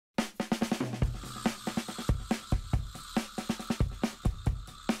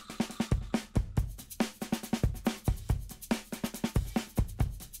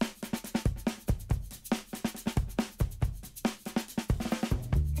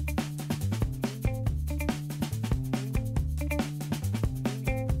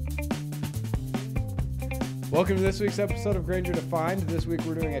Welcome to this week's episode of Granger Defined. This week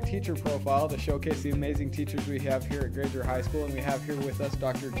we're doing a teacher profile to showcase the amazing teachers we have here at Granger High School, and we have here with us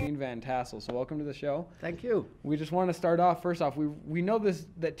Dr. Gene Van Tassel. So welcome to the show. Thank you. We just want to start off, first off, we know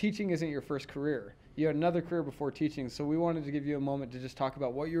that teaching isn't your first career. You had another career before teaching, so we wanted to give you a moment to just talk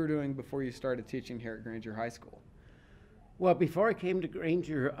about what you were doing before you started teaching here at Granger High School. Well, before I came to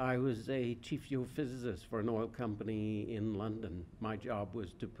Granger, I was a chief geophysicist for an oil company in London. My job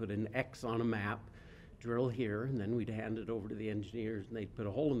was to put an X on a map, drill here, and then we'd hand it over to the engineers and they'd put a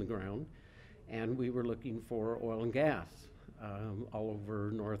hole in the ground, and we were looking for oil and gas all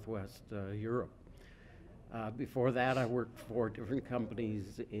over Northwest Europe. Before that, I worked for different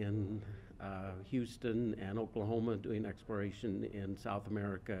companies in Houston and Oklahoma doing exploration in South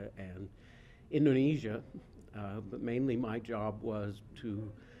America and Indonesia, but mainly my job was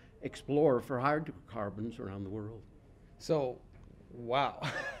to explore for hydrocarbons around the world. So, wow.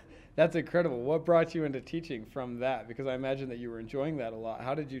 That's incredible. What brought you into teaching from that? Because I imagine that you were enjoying that a lot.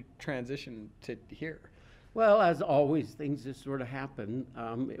 How did you transition to here? Well, as always, things just sort of happen.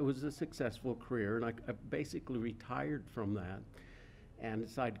 It was a successful career, and I basically retired from that and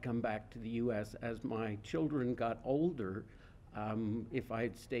decided to come back to the U.S. As my children got older, if I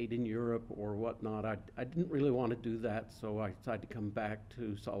had stayed in Europe or whatnot, I didn't really want to do that, so I decided to come back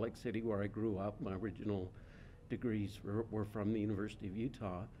to Salt Lake City, where I grew up. My original degrees were from the University of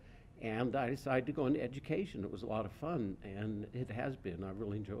Utah. And I decided to go into education. It was a lot of fun, and it has been. I've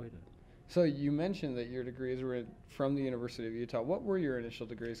really enjoyed it. So you mentioned that your degrees were from the University of Utah. What were your initial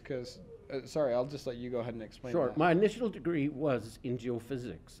degrees? Because, sorry, I'll just let you go ahead and explain Sure. that. My initial degree was in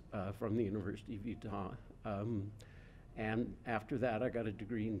geophysics from the University of Utah. And after that, I got a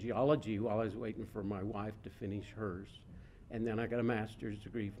degree in geology while I was waiting for my wife to finish hers. And then I got a master's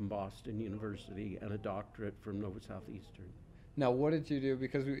degree from Boston University and a doctorate from Nova Southeastern. Now, what did you do?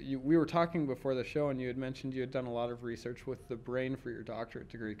 Because we were talking before the show, and you had mentioned you had done a lot of research with the brain for your doctorate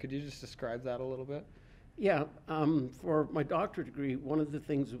degree. Could you just describe that a little bit? Yeah. For my doctorate degree, one of the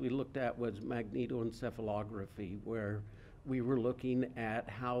things that we looked at was magnetoencephalography, where we were looking at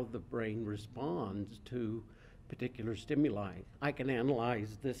how the brain responds to particular stimuli. I can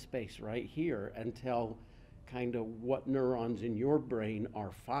analyze this space right here and tell kind of what neurons in your brain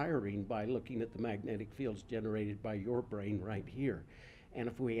are firing by looking at the magnetic fields generated by your brain right here. And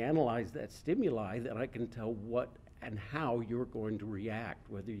if we analyze that stimuli, then I can tell what and how you're going to react,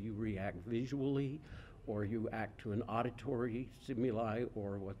 whether you react visually or you act to an auditory stimuli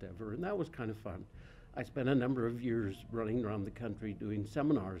or whatever. And that was kind of fun. I spent a number of years running around the country doing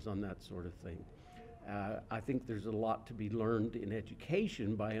seminars on that sort of thing. I think there's a lot to be learned in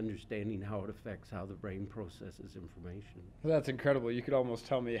education by understanding how it affects how the brain processes information. Well, that's incredible. You could almost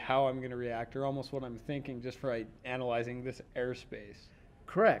tell me how I'm going to react or almost what I'm thinking just by analyzing this airspace.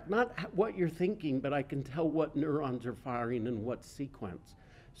 Correct. Not what you're thinking, but I can tell what neurons are firing in what sequence.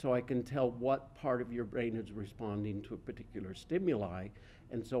 So I can tell what part of your brain is responding to a particular stimuli,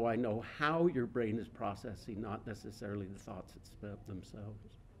 and so I know how your brain is processing, not necessarily the thoughts themselves.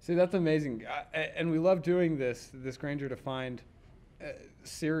 See, that's amazing. And we love doing this Granger Defined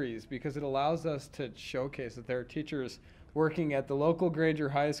series because it allows us to showcase that there are teachers working at the local Granger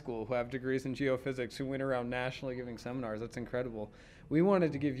High School who have degrees in geophysics who went around nationally giving seminars. That's incredible. We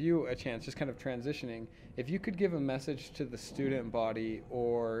wanted to give you a chance, just kind of transitioning, if you could give a message to the student body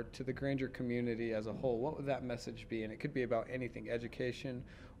or to the Granger community as a whole, what would that message be? And it could be about anything, education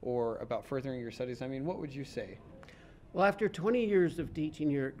or about furthering your studies. I mean, what would you say? Well, after 20 years of teaching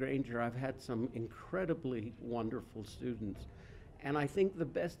here at Granger, I've had some incredibly wonderful students. And I think the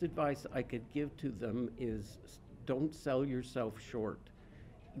best advice I could give to them is don't sell yourself short.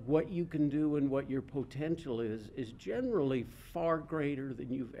 What you can do and what your potential is generally far greater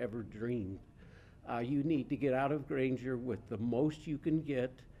than you've ever dreamed. You need to get out of Granger with the most you can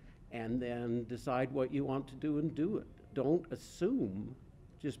get and then decide what you want to do and do it. Don't assume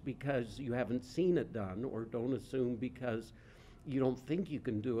just because you haven't seen it done, or don't assume because you don't think you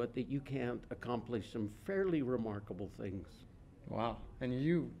can do it that you can't accomplish some fairly remarkable things. Wow.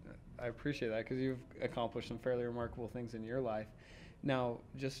 And I appreciate that because you've accomplished some fairly remarkable things in your life. Now,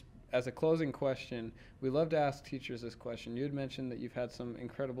 just as a closing question, we love to ask teachers this question. You had mentioned that you've had some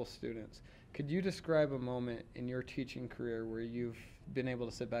incredible students. Could you describe a moment in your teaching career where you've been able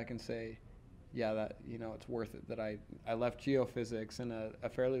to sit back and say, yeah, that, it's worth it, that I left geophysics and a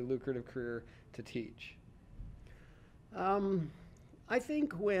fairly lucrative career to teach? I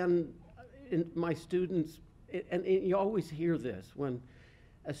think when my students, and you always hear this, when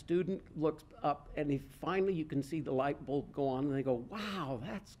a student looks up and finally you can see the light bulb go on and they go, wow,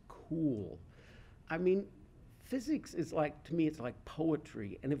 that's cool. I mean, physics is like, to me, it's like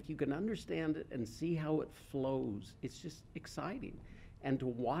poetry. And if you can understand it and see how it flows, it's just exciting. And to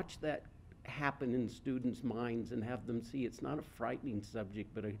watch that happen in students' minds and have them see it's not a frightening subject,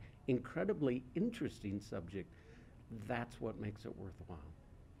 but an incredibly interesting subject, that's what makes it worthwhile.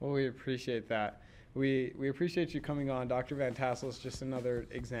 Well, we appreciate that. We appreciate you coming on. Dr. Van Tassel is just another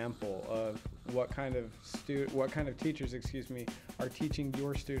example of what kind of teachers, are teaching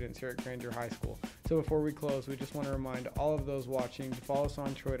your students here at Granger High School. So before we close, we just want to remind all of those watching to follow us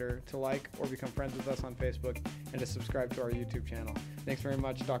on Twitter, to like or become friends with us on Facebook, and to subscribe to our YouTube channel. Thanks very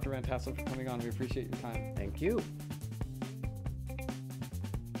much, Dr. Van Tassel, for coming on. We appreciate your time. Thank you.